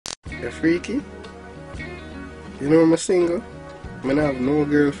You're freaky? You know I'm a single? I have no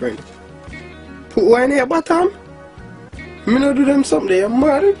girlfriend. Put wine in your bottom? Me not do them something, you're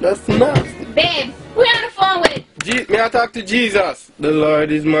mad? That's nasty. Babe, who you on the phone with? Me I talk to Jesus. The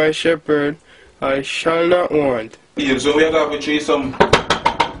Lord is my shepherd. I shall not want. Yeah, so we got to chase some. Who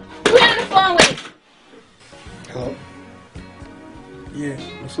you on the phone with? Hello? Yeah,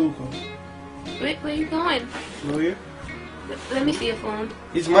 Masuko. Wait, where you going? No, yeah? Let me see your phone.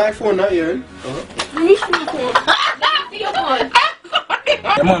 It's my phone, not yours. Let me see your phone. Let me see your phone.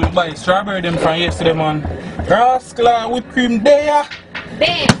 Yeah, man, I buy strawberry them from yesterday, man. Rascal whipped cream there.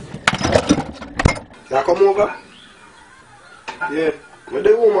 Babe. You come over? Yeah. But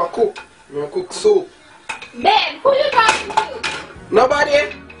they want my cook. I cook soup. Babe, who you talking to? Nobody?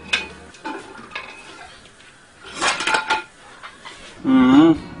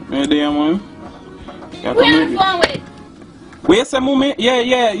 Yeah, there, man. Who you on the phone with? Wait a moment.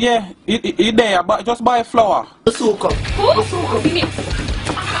 Yeah. It there, but just buy flour. Masuko. Who? Give me.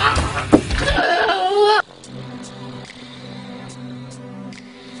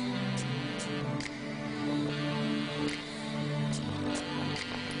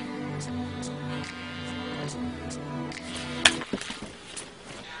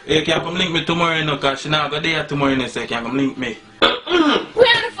 Hey, can you come link me tomorrow, you know, because she not go there tomorrow, you know, so you can come link me. Who you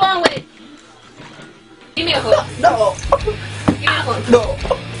on the phone with? Give me your phone. No. Give me your phone. No.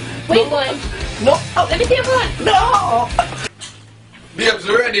 Where you going? No. Let me see your phone. No. Babes,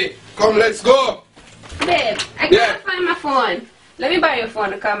 ready? Come, let's go. Babe, I can't find my phone. Let me borrow your phone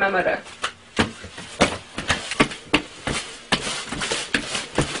to call my mother.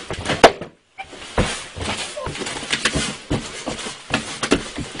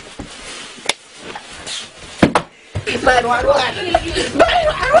 Nine one one.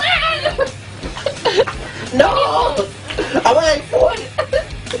 No. I want phone.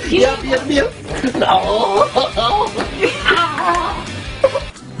 Yeah. No.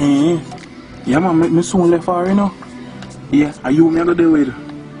 Yeah, man, make me soon left her, you know. Yeah, are you me to do with?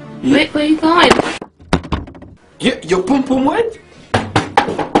 Yeah. Wait, where you going? Your pum pum what?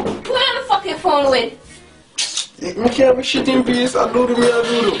 Who you on the fucking phone with? Me can't be shit in peace. I do me, I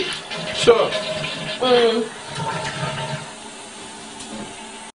do. Sure.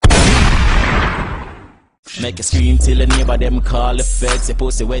 Make a scream till the neighbor them call the feds. Your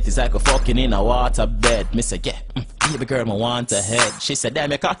pussy wet is like a fucking in a water bed. Me say, yeah, baby girl, me want a head. She said,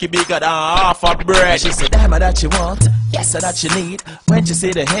 damn, your cocky bigger than half a bread. She said, damn, that you want, yes, that you need. When she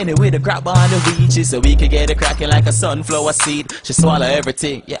see the henny with the grab on the weed, she said, we could get it cracking like a sunflower seed. She swallow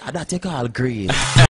everything, yeah, that you call greed.